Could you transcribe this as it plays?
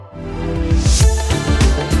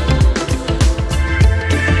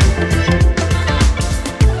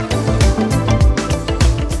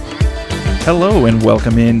Hello and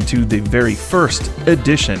welcome into the very first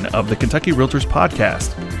edition of the Kentucky Realtors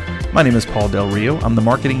Podcast. My name is Paul Del Rio. I'm the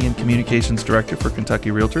Marketing and Communications Director for Kentucky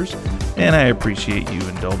Realtors, and I appreciate you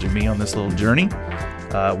indulging me on this little journey.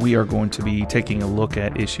 We are going to be taking a look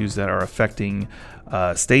at issues that are affecting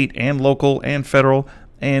state and local and federal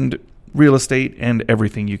and real estate and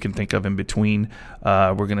everything you can think of in between.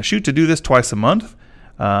 We're going to shoot to do this twice a month.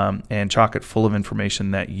 And chock it full of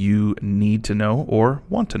information that you need to know or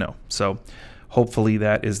want to know. So hopefully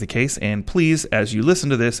that is the case. And please, as you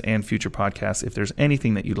listen to this and future podcasts, if there's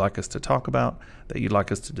anything that you'd like us to talk about, that you'd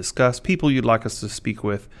like us to discuss, people you'd like us to speak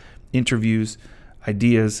with, interviews,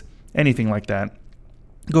 ideas, anything like that,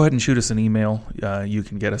 go ahead and shoot us an email. You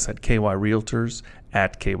can get us at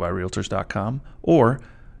kyrealtors@kyrealtors.com, or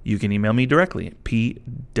you can email me directly at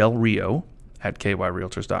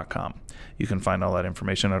pdelrio@kyrealtors.com. You can find all that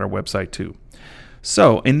information at our website too.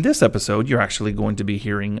 So in this episode, you're actually going to be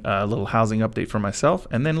hearing a little housing update from myself.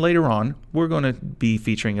 And then later on, we're going to be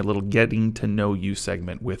featuring a little getting to know you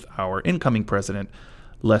segment with our incoming president,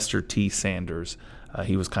 Lester T. Sanders.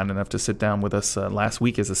 He was kind enough to sit down with us last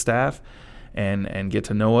week as a staff and get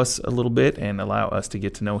to know us a little bit and allow us to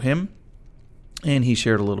get to know him. And he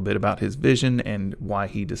shared a little bit about his vision and why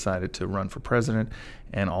he decided to run for president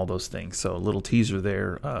and all those things. So a little teaser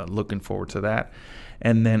there, looking forward to that.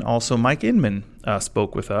 And then also Mike Inman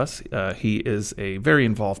spoke with us. He is a very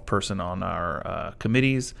involved person on our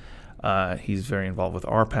committees. He's very involved with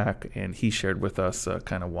RPAC, and he shared with us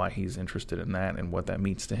kind of why he's interested in that and what that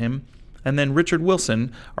means to him. And then Richard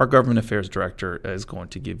Wilson, our Government Affairs Director, is going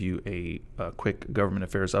to give you a quick Government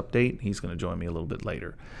Affairs update. He's going to join me a little bit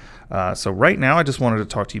later. So right now, I just wanted to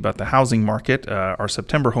talk to you about the housing market. Our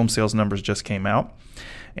September home sales numbers just came out,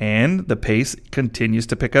 and the pace continues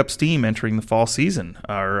to pick up steam entering the fall season.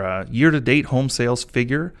 Our year-to-date home sales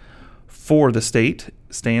figure for the state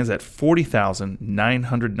stands at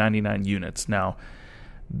 40,999 units. Now,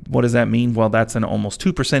 what does that mean? Well, that's an almost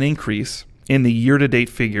 2% increase in the year-to-date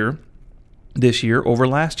figure this year over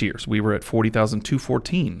last year's. We were at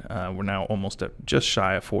 40,214. We're now almost at just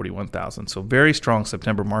shy of 41,000. So very strong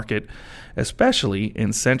September market, especially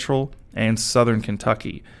in central and southern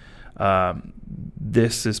Kentucky.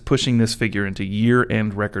 This is pushing this figure into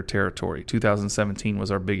year-end record territory. 2017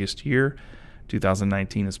 was our biggest year.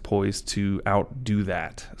 2019 is poised to outdo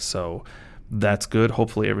that. So that's good.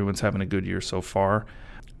 Hopefully everyone's having a good year so far.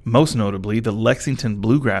 Most notably, the Lexington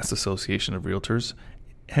Bluegrass Association of Realtors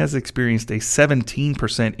has experienced a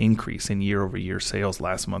 17% increase in year-over-year sales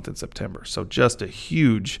last month in September. So just a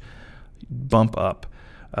huge bump up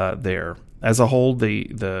there. As a whole,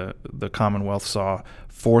 the Commonwealth saw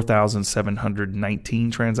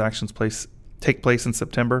 4,719 transactions take place in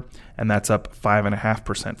September, and that's up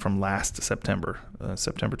 5.5% from last September,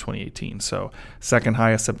 September 2018. So second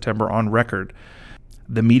highest September on record.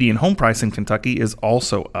 The median home price in Kentucky is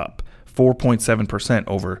also up 4.7%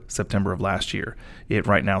 over September of last year. It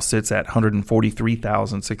right now sits at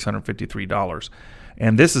 $143,653.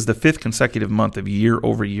 And this is the fifth consecutive month of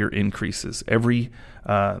year-over-year increases. The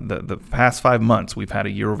past 5 months, we've had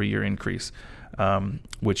a year-over-year increase,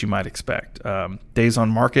 which you might expect. Days on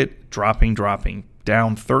market, dropping,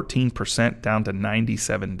 down 13%, down to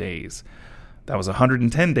 97 days. That was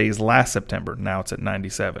 110 days last September. Now it's at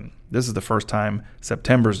 97. This is the first time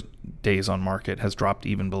September's days on market has dropped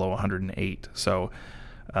even below 108. So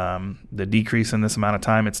the decrease in this amount of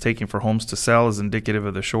time it's taking for homes to sell is indicative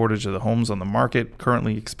of the shortage of the homes on the market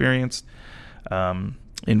currently experienced.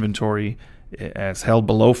 Inventory has held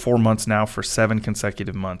below 4 months now for 7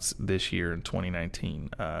 consecutive months this year in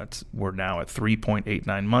 2019. We're now at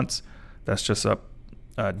 3.89 months. That's just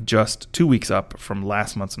 2 weeks up from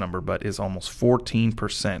last month's number, but is almost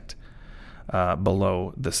 14%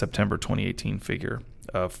 below the September 2018 figure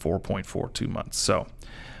of 4.42 months. So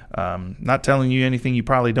not telling you anything you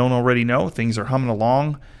probably don't already know. Things are humming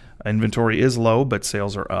along. Inventory is low, but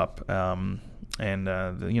sales are up.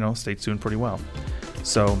 State's doing pretty well.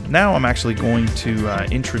 So now I'm actually going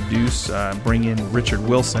to bring in Richard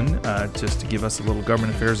Wilson just to give us a little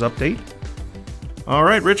government affairs update. All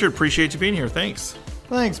right, Richard, appreciate you being here. Thanks.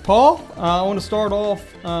 Thanks, Paul. I want to start off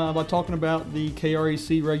by talking about the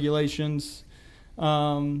KREC regulations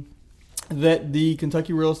that the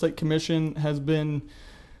Kentucky Real Estate Commission has been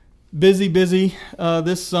busy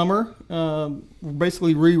this summer. We're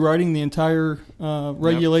basically rewriting the entire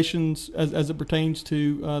regulations as it pertains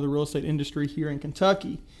to the real estate industry here in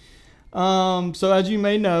Kentucky. So as you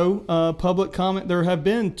may know, public comment. There have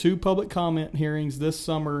been 2 public comment hearings this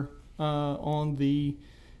summer on the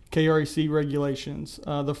KREC regulations.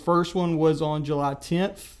 The first one was on July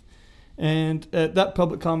 10th, And at that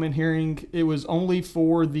public comment hearing, it was only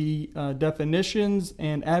for the definitions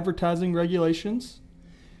and advertising regulations.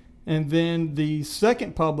 And then the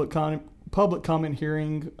second public comment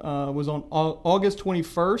hearing was on August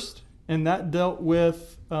 21st, and that dealt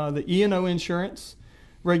with the E&O insurance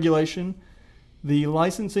regulation, the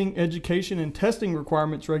licensing, education, and testing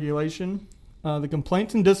requirements regulation, the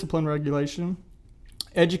complaints and discipline regulation,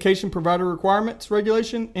 education provider requirements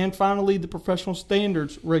regulation, and finally the professional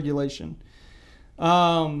standards regulation.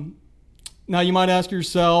 Now you might ask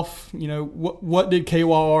yourself, what did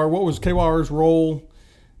KYR, what was KYR's role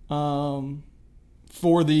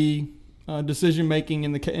for the decision making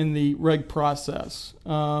in the reg process?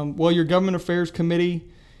 Well, your Government Affairs Committee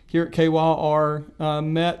here at KYR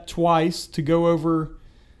met twice to go over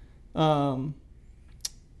the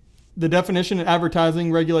definition and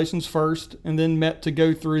advertising regulations first, and then met to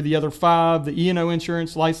go through the other 5, the E&O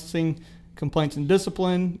insurance, licensing, complaints and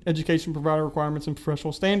discipline, education provider requirements, and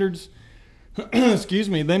professional standards. Excuse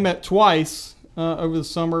me. They met twice over the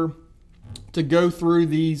summer to go through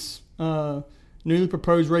these newly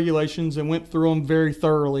proposed regulations and went through them very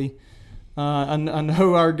thoroughly. I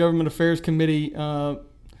know our Government Affairs Committee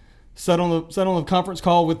sat on the conference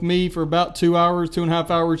call with me for about 2.5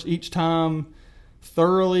 hours each time,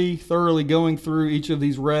 thoroughly going through each of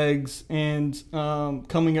these regs and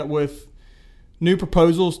coming up with new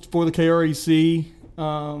proposals for the KREC.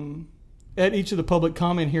 At each of the public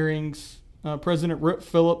comment hearings, President Rip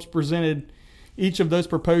Phillips presented each of those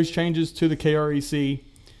proposed changes to the KREC.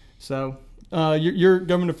 So your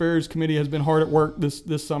Government Affairs Committee has been hard at work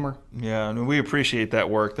this summer. Yeah, and we appreciate that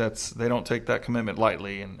work. They don't take that commitment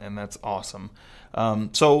lightly, and that's awesome.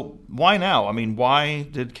 So why now? I mean, why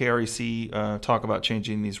did KREC talk about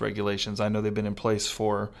changing these regulations? I know they've been in place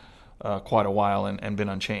for quite a while and been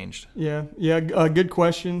unchanged. Yeah. Good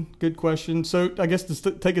question. So I guess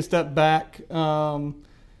to take a step back,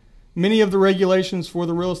 many of the regulations for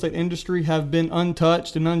the real estate industry have been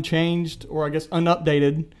untouched and unchanged, or I guess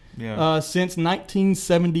unupdated, since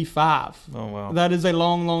 1975. Oh, wow. That is a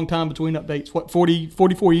long time between updates.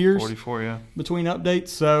 44 years? 44, yeah. Between updates.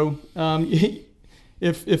 So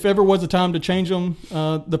if ever was a time to change them,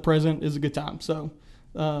 the present is a good time. So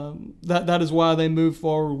that is why they moved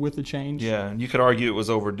forward with the change. Yeah, and you could argue it was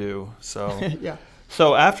overdue. So yeah.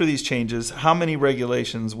 So after these changes, how many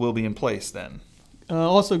regulations will be in place then?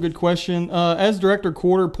 Also, good question. As Director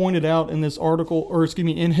Quarter pointed out in his article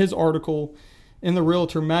in the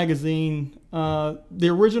Realtor magazine, the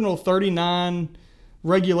original 39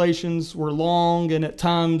 regulations were long and at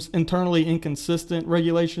times internally inconsistent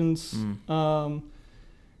regulations, and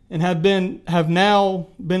have now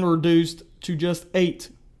been reduced to just 8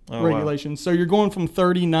 regulations. Wow. So you're going from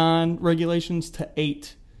 39 regulations to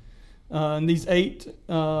 8. And these 8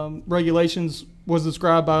 regulations was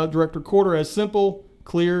described by Director Quarter as simple,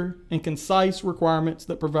 clear, and concise requirements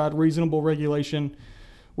that provide reasonable regulation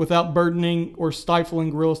without burdening or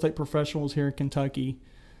stifling real estate professionals here in Kentucky.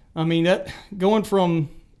 I mean, that going from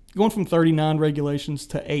 39 regulations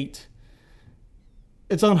to 8,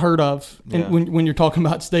 it's unheard of when you're talking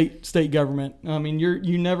about state government. I mean,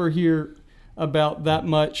 you never hear about that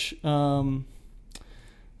much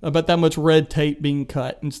red tape being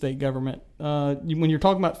cut in state government. When you're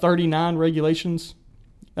talking about 39 regulations,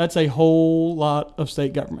 that's a whole lot of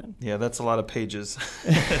state government. Yeah, that's a lot of pages.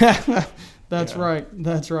 That's right.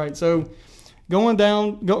 So going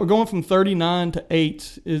from 39 to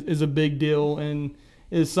 8 is a big deal and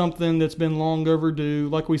is something that's been long overdue.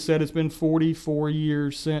 Like we said, it's been 44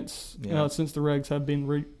 years since the regs have been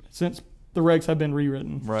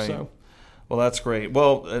rewritten. Right. So. Well, that's great.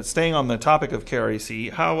 Well, staying on the topic of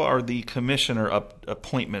KREC, how are the commissioner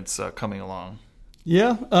appointments coming along?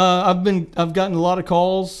 Yeah, I've gotten a lot of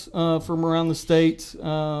calls from around the state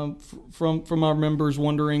from our members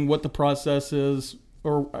wondering what the process is,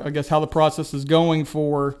 or I guess how the process is going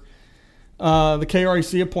for the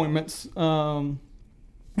KREC appointments.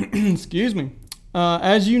 Excuse me.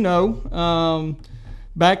 As you know,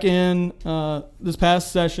 back in this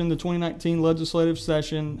past session, the 2019 legislative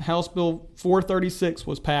session, House Bill 436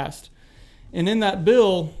 was passed, and in that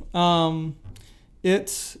bill,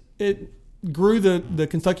 it grew the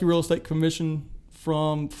Kentucky Real Estate Commission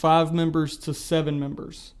from 5 members to 7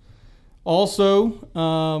 members.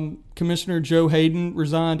 Also, Commissioner Joe Hayden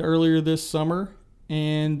resigned earlier this summer,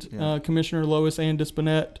 and Commissioner Lois Ann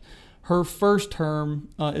Dispinette, her first term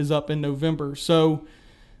is up in November. So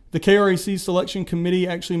the KREC Selection Committee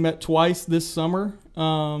actually met twice this summer.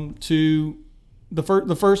 The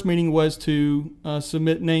first meeting was to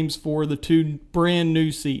submit names for the 2 brand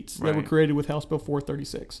new seats that were created with House Bill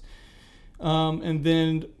 436. And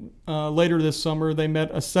then later this summer, they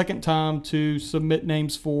met a second time to submit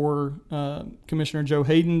names for Commissioner Joe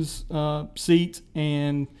Hayden's seat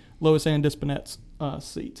and Lois Ann Dispinette's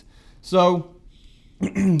seat. So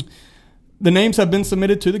the names have been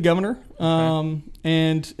submitted to the governor,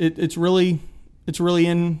 and it's really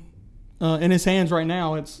in his hands right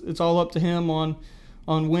now. It's all up to him on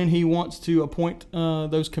when he wants to appoint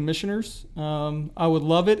those commissioners. I would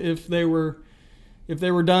love it if they were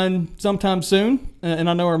done sometime soon, and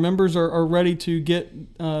I know our members are ready to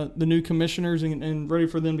get the new commissioners and ready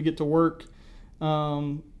for them to get to work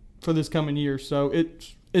for this coming year. So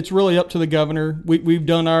it's really up to the governor. We've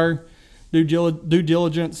done our due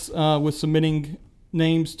diligence with submitting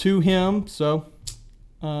names to him. So,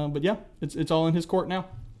 but yeah, it's all in his court now.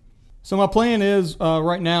 So my plan is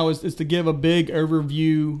right now is to give a big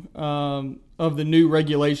overview of the new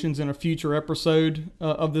regulations in a future episode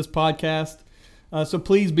of this podcast. So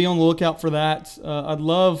please be on the lookout for that. I'd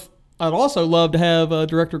also love to have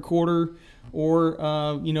Director Corder or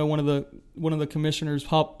one of the commissioners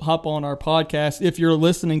hop on our podcast if you're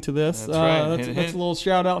listening to this. That's right. That's a little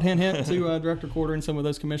shout out, hint to Director Corder and some of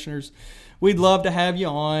those commissioners. We'd love to have you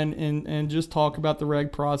on and just talk about the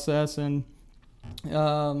reg process and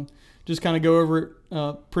just kind of go over it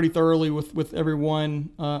pretty thoroughly with everyone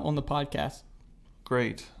on the podcast.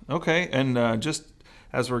 Great. Okay, and just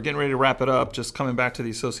as we're getting ready to wrap it up, just coming back to the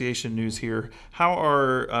association news here, how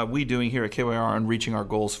are we doing here at KYR on reaching our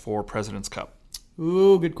goals for President's Cup?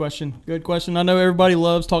 Ooh, good question. Good question. I know everybody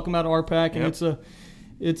loves talking about RPAC, and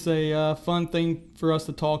it's a fun thing for us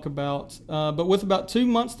to talk about. But with about 2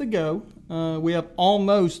 months to go, we have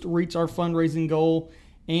almost reached our fundraising goal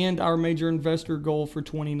and our major investor goal for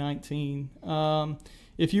 2019.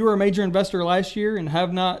 If you were a major investor last year and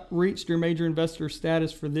have not reached your major investor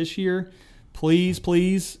status for this year, please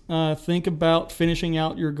think about finishing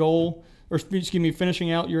out your goal,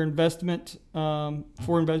 finishing out your investment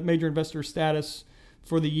for major investor status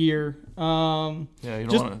for the year. You don't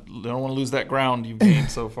want to lose that ground you've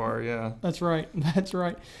gained so far. Yeah, that's right.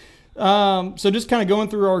 So just kind of going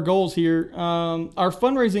through our goals here. Our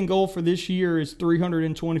fundraising goal for this year is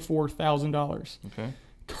 $324,000. Okay.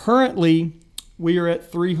 Currently, we are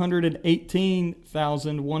at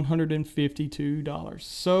 $318,152.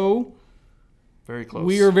 So very close.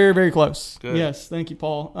 We are very, very close. Good. Yes, thank you,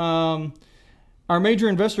 Paul. Our major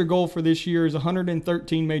investor goal for this year is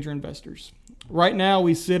 113 major investors. Right now,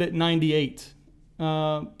 we sit at 98.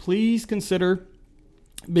 Please consider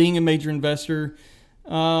being a major investor.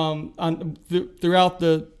 Throughout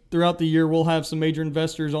the year, we'll have some major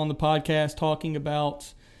investors on the podcast talking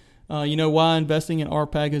about, why investing in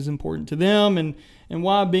RPAC is important to them and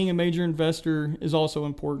why being a major investor is also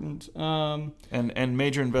important. And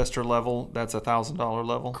major investor level, that's $1,000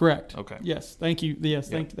 level? Correct. Okay. Yes. Thank you. Yes.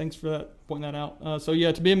 Thanks for pointing that out.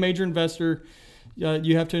 To be a major investor,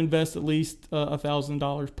 you have to invest at least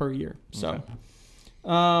 $1,000 per year. So,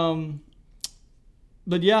 okay.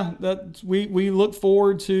 But yeah, we look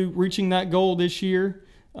forward to reaching that goal this year.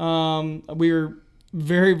 We are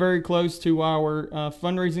very, very close to our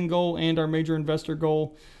fundraising goal and our major investor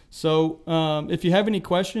goal. So if you have any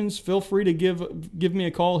questions, feel free to give me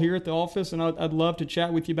a call here at the office, and I'd love to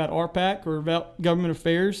chat with you about RPAC or about government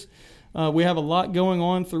affairs. We have a lot going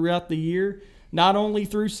on throughout the year, not only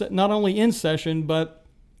in session, but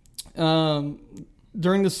during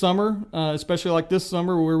the summer, especially like this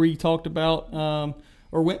summer where we talked about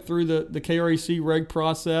or went through the KRAC reg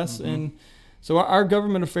process. Mm-hmm. And so our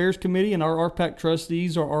government affairs committee and our RPAC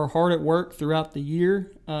trustees are hard at work throughout the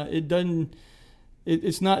year.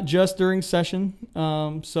 It's not just during session.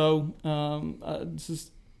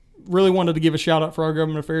 Just really wanted to give a shout out for our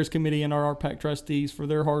government affairs committee and our RPAC trustees for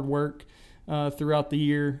their hard work throughout the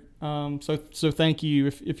year. So thank you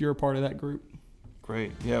if you're a part of that group.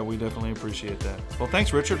 Great. Yeah, we definitely appreciate that. Well,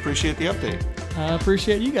 thanks, Richard. Appreciate the update. I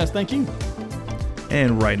appreciate you guys. Thank you.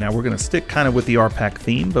 And right now we're going to stick kind of with the RPAC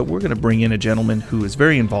theme, but we're going to bring in a gentleman who is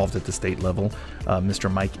very involved at the state level, Mr.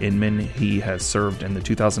 Mike Inman. He has served in the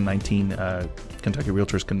 2019 Kentucky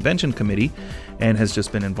Realtors Convention Committee and has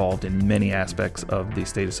just been involved in many aspects of the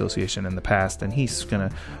state association in the past. And he's going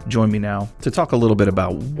to join me now to talk a little bit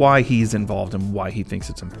about why he's involved and why he thinks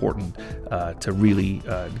it's important to really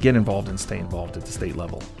get involved and stay involved at the state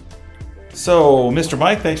level. So, Mr.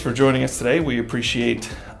 Mike, thanks for joining us today. We appreciate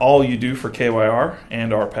all you do for KYR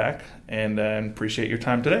and RPAC, and appreciate your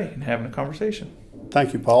time today and having a conversation.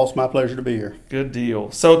 Thank you, Paul. It's my pleasure to be here. Good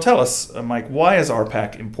deal. So tell us, Mike, why is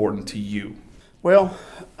RPAC important to you? Well,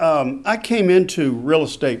 I came into real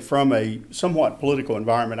estate from a somewhat political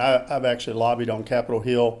environment. I've actually lobbied on Capitol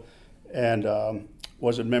Hill and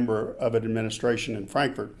was a member of an administration in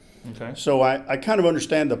Frankfurt. Okay. So I kind of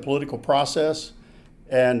understand the political process.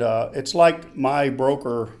 And it's like my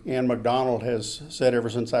broker, Ann McDonald, has said ever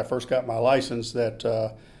since I first got my license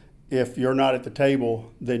that if you're not at the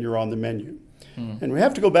table, then you're on the menu. And we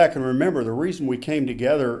have to go back and remember the reason we came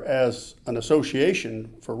together as an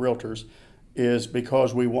association for realtors is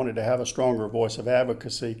because we wanted to have a stronger voice of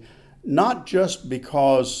advocacy, not just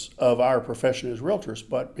because of our profession as realtors,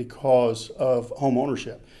 but because of home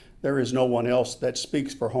ownership. There is no one else that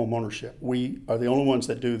speaks for home ownership. We are the only ones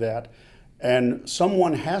that do that. And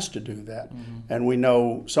someone has to do that. And we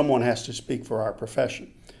know someone has to speak for our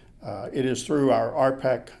profession. It is through our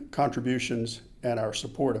RPAC contributions and our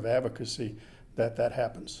support of advocacy that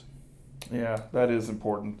happens. Yeah, that is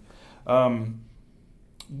important.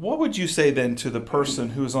 What would you say then to the person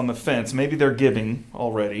who's on the fence? Maybe they're giving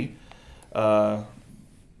already. Why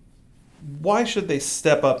should they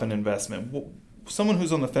step up an investment? Someone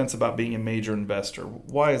who's on the fence about being a major investor,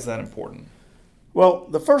 why is that important? Well,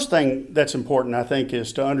 the first thing that's important, I think,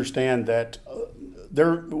 is to understand that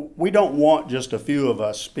we don't want just a few of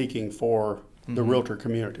us speaking for the realtor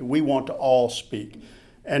community. We want to all speak.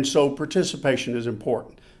 And so participation is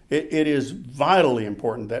important. It is vitally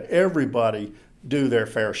important that everybody do their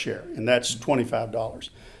fair share, and that's $25.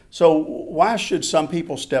 So why should some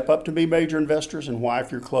people step up to be major investors, and why,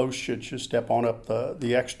 if you're close, should you step on up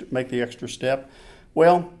make the extra step?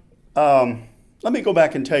 Well, let me go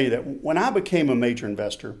back and tell you that when I became a major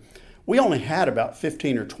investor, we only had about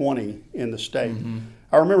 15 or 20 in the state.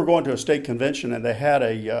 I remember going to a state convention, and they had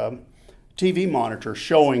a TV monitor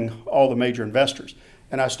showing all the major investors.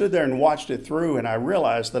 And I stood there and watched it through, and I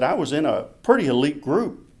realized that I was in a pretty elite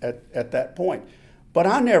group at that point. But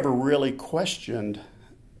I never really questioned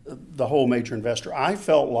the whole major investor. I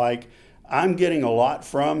felt like I'm getting a lot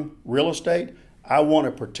from real estate. I want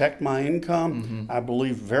to protect my income. I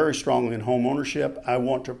believe very strongly in home ownership. I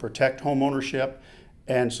want to protect home ownership.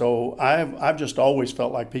 And so I've just always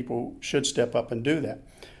felt like people should step up and do that.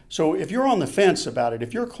 So if you're on the fence about it,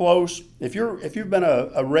 if you're close, if you've been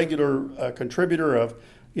a regular contributor of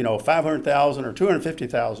 $500,000 or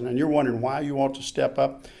 $250,000, and you're wondering why you want to step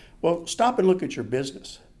up, well, stop and look at your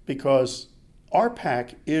business, because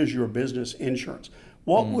RPAC is your business insurance.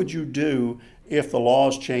 What would you do if the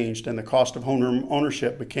laws changed and the cost of home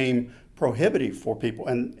ownership became prohibitive for people?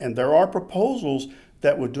 And there are proposals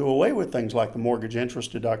that would do away with things like the mortgage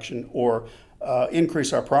interest deduction or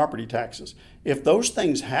increase our property taxes. If those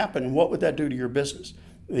things happen, what would that do to your business?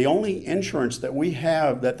 The only insurance that we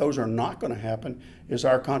have that those are not going to happen is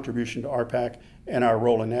our contribution to RPAC and our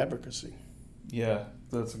role in advocacy. Yeah,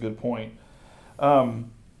 that's a good point.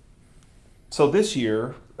 So this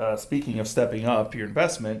year, speaking of stepping up your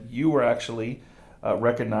investment, you were actually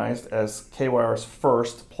recognized as KYR's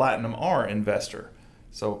first Platinum R investor.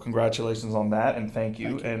 So congratulations on that, and thank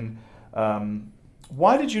you. And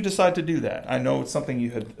why did you decide to do that? I know it's something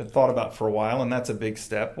you had thought about for a while, and that's a big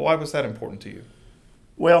step. Why was that important to you?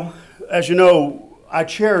 Well, as you know, I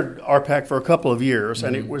chaired RPAC for a couple of years,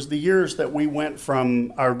 and it was the years that we went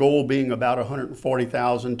from our goal being about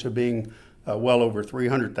 $140,000 to being well over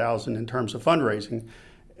 $300,000 in terms of fundraising.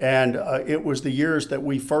 And it was the years that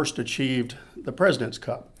we first achieved the President's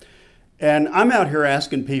Cup. And I'm out here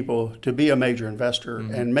asking people to be a major investor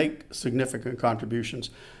and make significant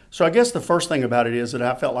contributions. So I guess the first thing about it is that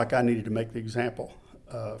I felt like I needed to make the example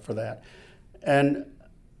for that. And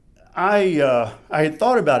I had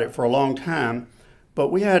thought about it for a long time, but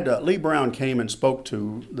we had Lee Brown came and spoke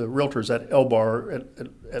to the realtors at LBAR,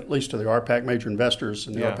 at least to the RPAC major investors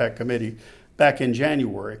and the RPAC committee back in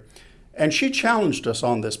January. And she challenged us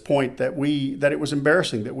on this point that it was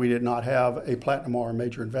embarrassing that we did not have a Platinum R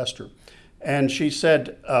major investor. And she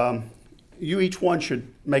said, you each one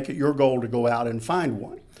should make it your goal to go out and find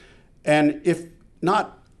one. And if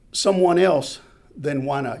not someone else, then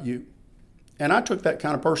why not you? And I took that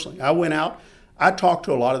kind of personally. I went out, I talked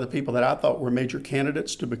to a lot of the people that I thought were major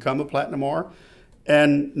candidates to become a Platinum R,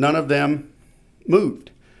 and none of them moved.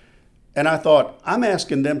 And I thought, I'm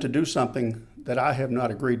asking them to do something that I have not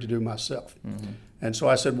agreed to do myself. And so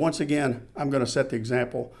I said, once again, I'm going to set the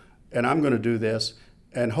example, and I'm going to do this,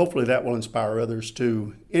 and hopefully that will inspire others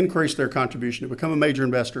to increase their contribution, to become a major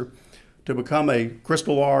investor, to become a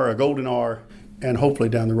Crystal R, a Golden R, and hopefully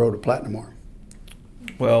down the road a Platinum R.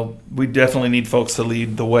 Well, we definitely need folks to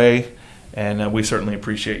lead the way, and we certainly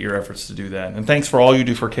appreciate your efforts to do that. And thanks for all you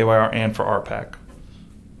do for KYR and for RPAC.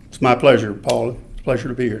 It's my pleasure, Paul. It's a pleasure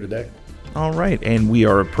to be here today. All right, and we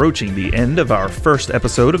are approaching the end of our first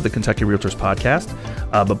episode of the Kentucky Realtors Podcast.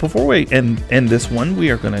 But before we end this one,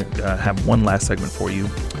 we are going to have one last segment for you.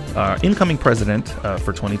 Our incoming president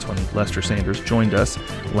for 2020, Lester Sanders, joined us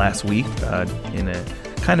last week in a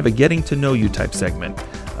kind of a getting to know you type segment.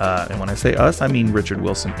 And when I say us, I mean Richard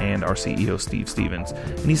Wilson and our CEO, Steve Stevens.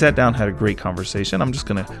 And he sat down, had a great conversation. I'm just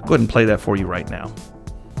going to go ahead and play that for you right now.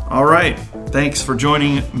 All right. Thanks for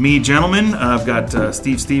joining me, gentlemen. I've got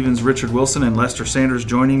Steve Stevens, Richard Wilson, and Lester Sanders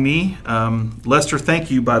joining me. Lester,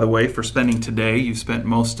 thank you, by the way, for spending today. You spent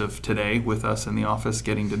most of today with us in the office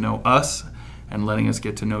getting to know us and letting us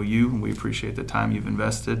get to know you. We appreciate the time you've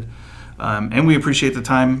invested. And we appreciate the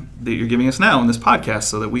time that you're giving us now in this podcast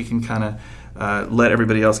so that we can kind of let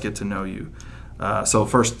everybody else get to know you. So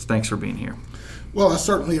first, thanks for being here. Well, I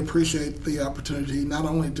certainly appreciate the opportunity not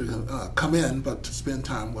only to come in, but to spend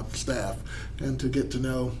time with the staff and to get to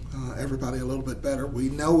know everybody a little bit better. We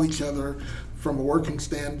know each other from a working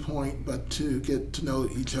standpoint, but to get to know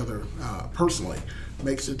each other personally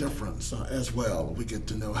makes a difference as well. We get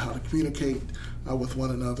to know how to communicate with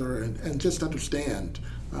one another and just understand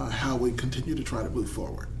how we continue to try to move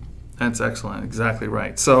forward. That's excellent. Exactly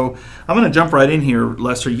right. So I'm going to jump right in here,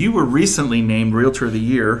 Lester. You were recently named Realtor of the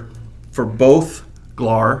Year for both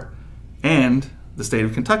GLAR and the State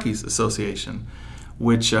of Kentucky's Association,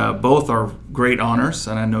 which both are great honors,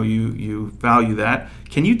 and I know you value that.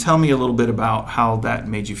 Can you tell me a little bit about how that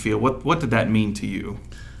made you feel? What did that mean to you?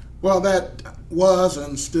 Well, that was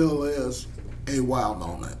and still is a wow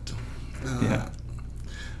moment.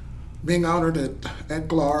 Being honored at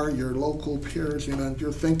GLAR, your local peers,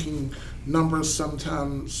 you're thinking numbers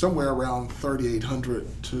sometimes somewhere around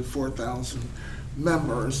 3,800 to 4,000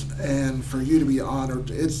 members, and for you to be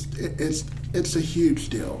honored, it's a huge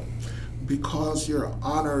deal because you're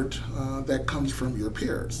honored. That comes from your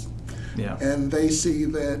peers, and they see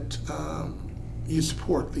that you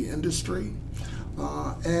support the industry,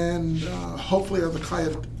 and hopefully are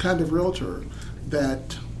the kind of realtor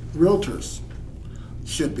that realtors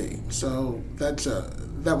should be. So that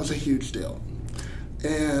was a huge deal.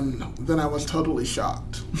 And then I was totally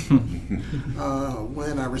shocked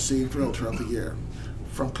when I received Realtor of the Year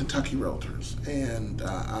from Kentucky Realtors, and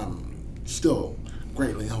I'm still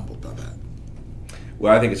greatly humbled by that.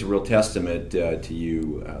 Well, I think it's a real testament to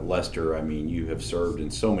you, Lester. I mean, you have served in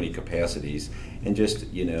so many capacities, and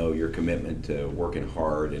just, your commitment to working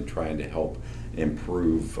hard and trying to help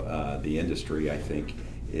improve the industry, I think,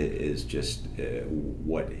 is just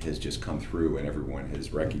what has just come through, and everyone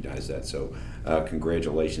has recognized that. So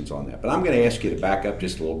congratulations on that. But I'm going to ask you to back up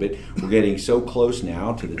just a little bit. We're getting so close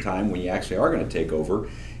now to the time when you actually are going to take over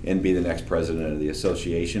and be the next president of the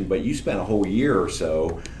association. But you spent a whole year or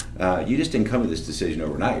so. You just didn't come to this decision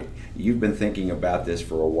overnight. You've been thinking about this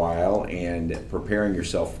for a while and preparing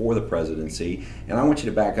yourself for the presidency. And I want you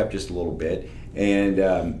to back up just a little bit. And,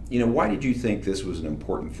 why did you think this was an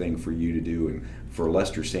important thing for you to do and for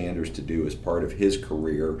Lester Sanders to do as part of his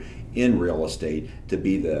career in real estate to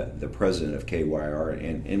be the president of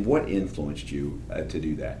KYR? And what influenced you to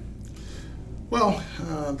do that? Well,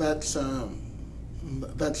 that's a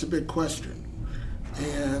big question.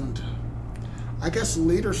 And I guess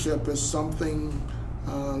leadership is something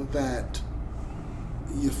that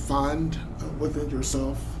you find within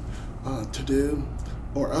yourself to do,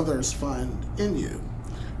 or others find in you,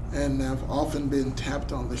 and I've often been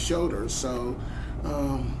tapped on the shoulder. So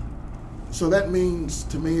that means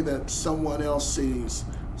to me that someone else sees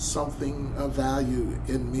something of value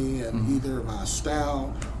in me and either my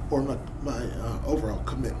style or my overall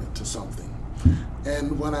commitment to something.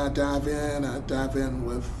 And when I dive in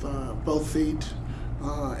with both feet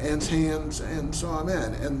and hands, and so I'm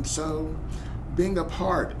in. And so being a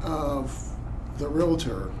part of the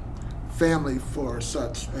Realtor family for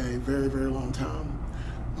such a very, very long time,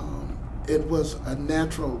 it was a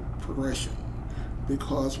natural progression,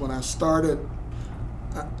 because when I started,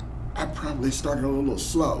 I probably started a little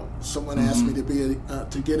slow. Someone asked me to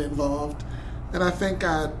get involved, and I think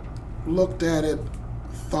I looked at it,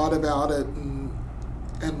 thought about it, and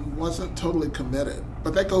wasn't totally committed.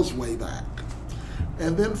 But that goes way back.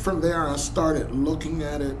 And then from there, I started looking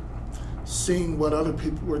at it, seeing what other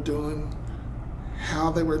people were doing,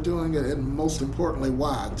 how they were doing it, and most importantly,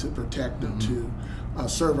 why, to protect and to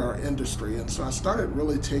serve our industry. And so I started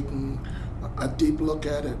really taking a deep look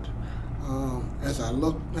at it. As I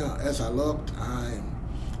looked, I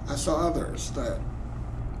saw others that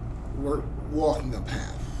were walking a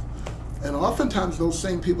path. And oftentimes those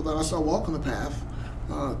same people that I saw walking the path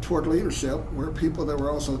toward leadership were people that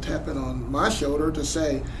were also tapping on my shoulder to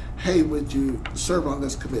say, hey, would you serve on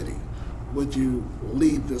this committee? Would you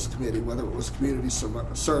lead this committee, whether it was community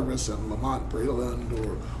service in Lamont, Breland,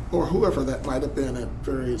 or whoever that might have been at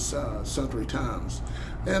various sundry times.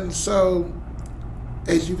 And so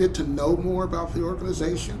as you get to know more about the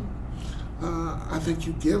organization, I think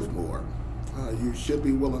you give more. You should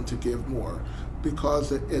be willing to give more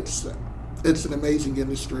because it's an amazing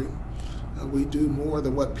industry. We do more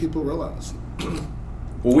than what people realize.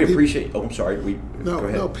 Well, we appreciate. Oh, I'm sorry. Go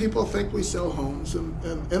ahead. No. People think we sell homes,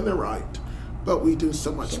 and they're right, but we do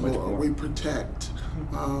so much more. We protect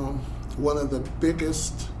one of the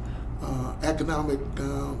biggest economic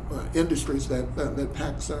industries that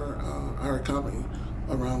packs our economy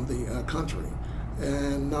around the country,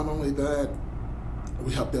 and not only that,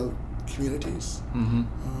 we help build communities,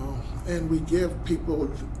 and we give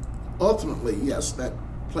people ultimately, yes, that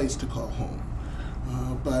place to call home,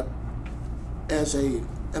 but as an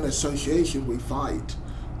association, we fight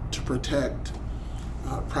to protect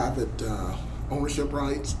private ownership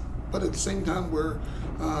rights, but at the same time, we're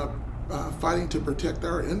fighting to protect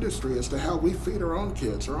our industry as to how we feed our own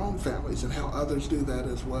kids, our own families, and how others do that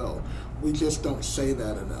as well. We just don't say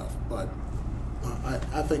that enough, but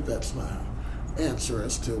I think that's my answer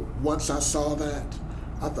as to once I saw that,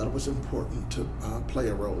 I thought it was important to play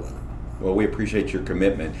a role in it. Well, we appreciate your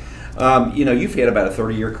commitment. You've had about a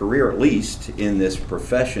 30-year career at least in this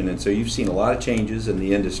profession, and so you've seen a lot of changes in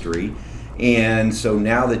the industry. And so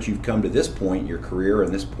now that you've come to this point in your career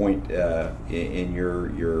and this point in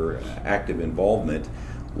your active involvement,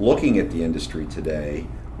 looking at the industry today,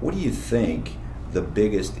 what do you think the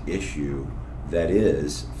biggest issue that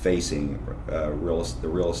is facing the real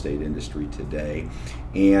estate industry today?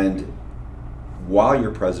 And while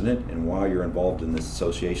you're president and while you're involved in this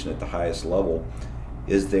association at the highest level,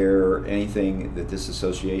 is there anything that this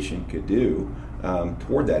association could do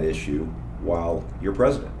toward that issue while you're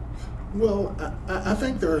president? Well, I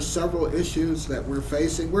think there are several issues that we're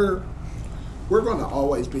facing. We're going to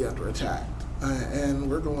always be under attack, and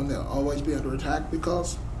we're going to always be under attack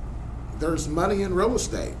because there's money in real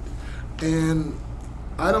estate, and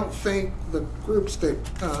I don't think the groups that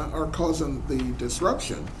are causing the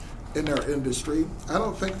disruption in their industry, I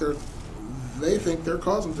don't think they think they're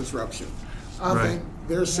causing disruption. I think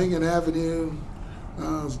they're seeing an avenue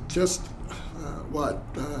just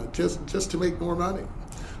to make more money,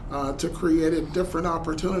 to create a different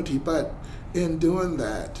opportunity. But in doing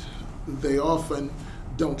that, they often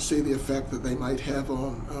don't see the effect that they might have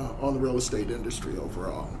on the real estate industry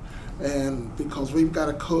overall. And because we've got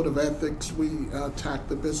a code of ethics, we attack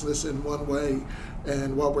the business in one way,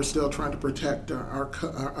 and while we're still trying to protect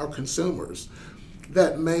our consumers,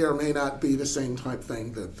 that may or may not be the same type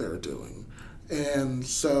thing that they're doing. And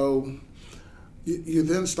so you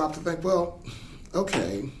then stop to think, well,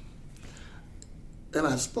 okay. And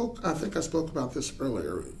I think I spoke about this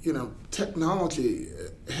earlier. Technology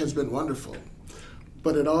has been wonderful,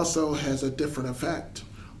 but it also has a different effect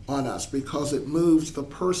on us because it moves the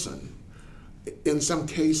person, in some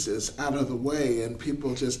cases, out of the way, and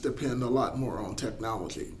people just depend a lot more on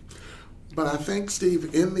technology. But I think,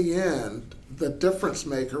 Steve, in the end, the difference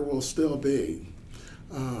maker will still be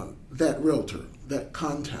that realtor, that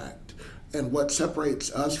contact. And what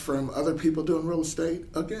separates us from other people doing real estate,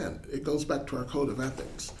 again, it goes back to our code of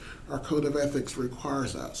ethics. Our code of ethics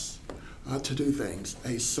requires us to do things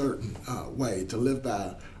a certain way, to live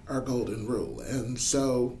by our golden rule. And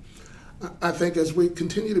so I think as we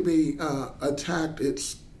continue to be attacked,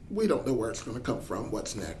 we don't know where it's going to come from,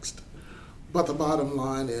 what's next. But the bottom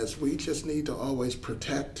line is we just need to always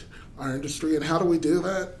protect our industry. And how do we do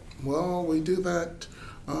that? Well, we do that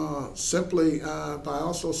simply by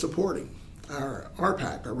also supporting our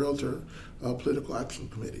RPAC, our Realtor Political Action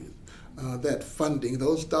Committee. That funding,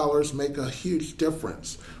 those dollars make a huge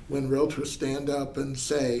difference when realtors stand up and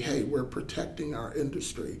say, hey, we're protecting our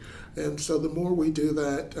industry. And so the more we do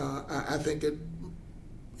that, I think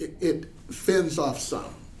it fends off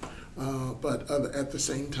some. But at the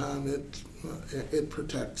same time, it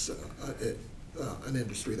protects an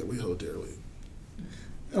industry that we hold dearly.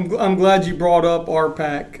 I'm glad you brought up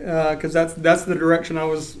RPAC because that's the direction I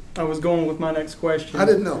was going with my next question. I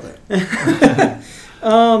didn't know that.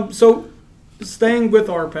 So, staying with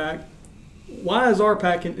RPAC, why is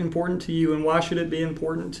RPAC important to you, and why should it be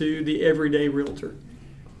important to the everyday realtor?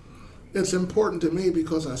 It's important to me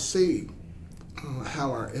because I see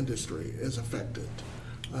how our industry is affected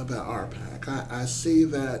by RPAC. I see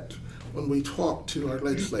that when we talk to our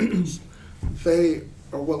legislators, they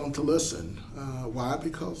are willing to listen. Why?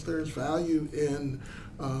 Because there's value in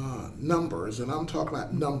numbers, and I'm talking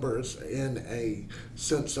about numbers in a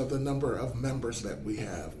sense of the number of members that we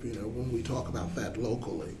have, when we talk about that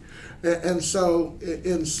locally. And so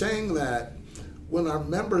in saying that, when our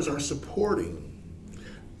members are supporting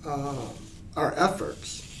our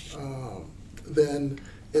efforts, then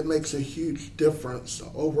it makes a huge difference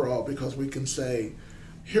overall because we can say,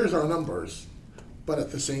 here's our numbers, but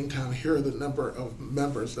at the same time, here are the number of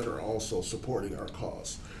members that are also supporting our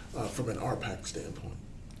cause from an RPAC standpoint.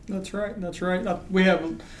 That's right. We have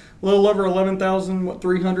a little over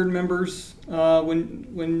 11,300 members.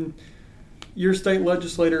 When your state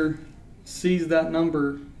legislator sees that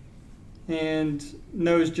number and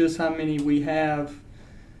knows just how many we have,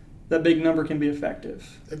 that big number can be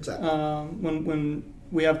effective. Exactly. When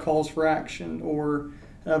we have calls for action or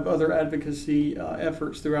have other advocacy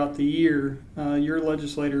efforts throughout the year, your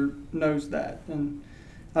legislator knows that, and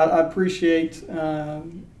I appreciate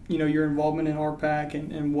your involvement in RPAC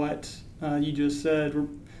and what you just said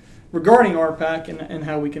regarding RPAC and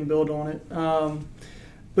how we can build on it.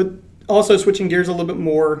 But also switching gears a little bit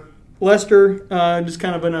more, Lester, just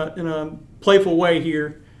kind of in a playful way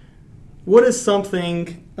here, what is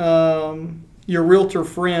something your realtor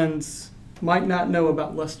friends might not know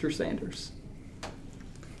about Lester Sanders?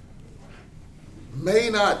 May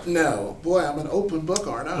not know. Boy, I'm an open book,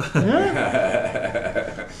 aren't I?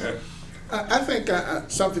 I think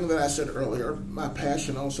something that I said earlier, my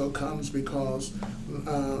passion also comes because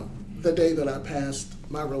the day that I passed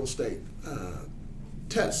my real estate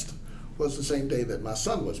test was the same day that my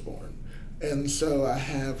son was born. And so I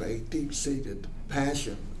have a deep-seated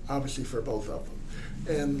passion, obviously, for both of them.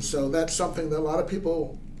 And so that's something that a lot of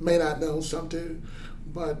people may not know, some do,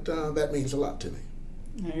 but that means a lot to me.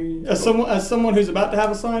 As someone who's about to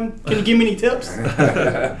have a son, can you give me any tips?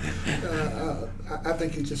 I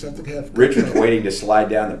think you just have to have. Richard's waiting to slide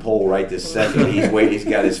down the pole right this second. He's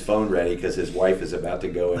got his phone ready because his wife is about to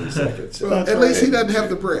go any second. So. Well, at least he doesn't have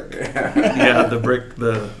the brick. Yeah, the brick,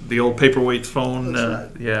 the old paperweight phone.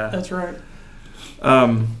 That's right. Yeah, that's right.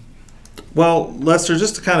 Well, Lester,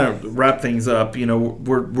 just to kind of wrap things up,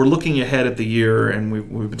 we're looking ahead at the year, and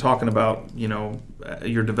we've been talking about,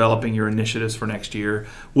 you're developing your initiatives for next year.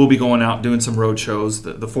 We'll be going out doing some road shows.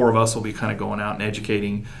 The four of us will be kind of going out and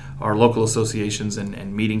educating our local associations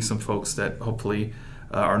and meeting some folks that hopefully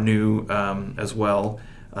are new as well,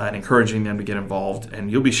 and encouraging them to get involved. And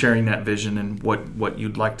you'll be sharing that vision and what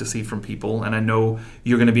you'd like to see from people. And I know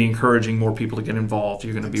you're going to be encouraging more people to get involved.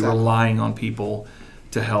 You're going to be relying on people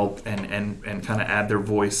to help and kind of add their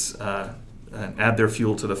voice and add their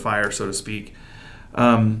fuel to the fire, so to speak.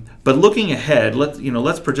 But looking ahead,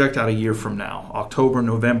 let's project out a year from now, October,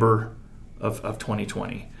 November of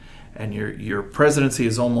 2020, and your presidency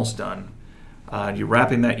is almost done. You're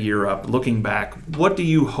wrapping that year up. Looking back, what do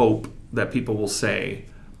you hope that people will say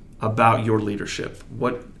about your leadership?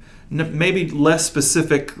 What maybe less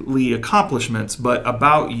specifically accomplishments, but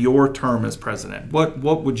about your term as president? What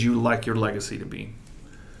would you like your legacy to be?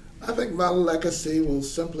 I think my legacy will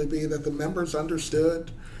simply be that the members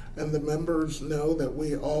understood and the members know that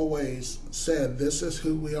we always said this is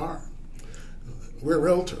who we are. We're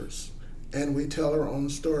realtors, and we tell our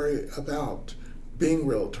own story about being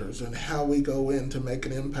realtors and how we go in to make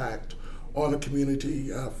an impact on a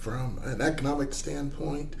community from an economic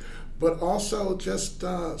standpoint, but also just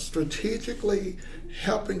strategically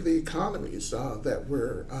helping the economies that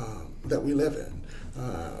we live in.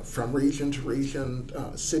 From region to region,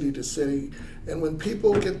 city to city. And when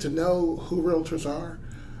people get to know who realtors are,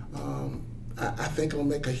 I think it'll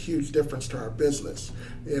make a huge difference to our business.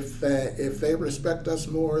 If they respect us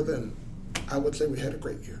more, then I would say we had a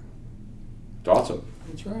great year. It's awesome.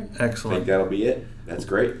 That's right. I Excellent. think that'll be it. That's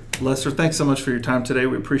great. Lester, thanks so much for your time today.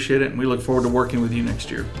 We appreciate it, and we look forward to working with you next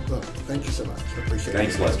year. Well, thank you so much. I appreciate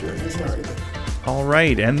Thanks, it. Lester. Thanks, All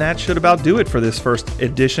right, and that should about do it for this first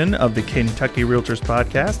edition of the Kentucky Realtors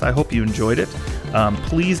Podcast. I hope you enjoyed it.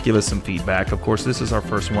 Please give us some feedback. Of course, this is our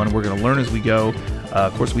first one. We're going to learn as we go.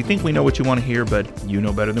 Of course, we think we know what you want to hear, but you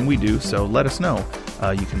know better than we do, so let us know.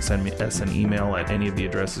 You can send us an email at any of the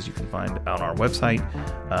addresses you can find on our website,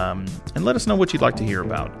 and let us know what you'd like to hear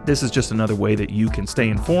about. This is just another way that you can stay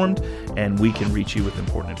informed, and we can reach you with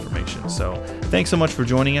important information. So thanks so much for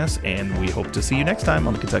joining us, and we hope to see you next time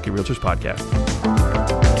on the Kentucky Realtors Podcast.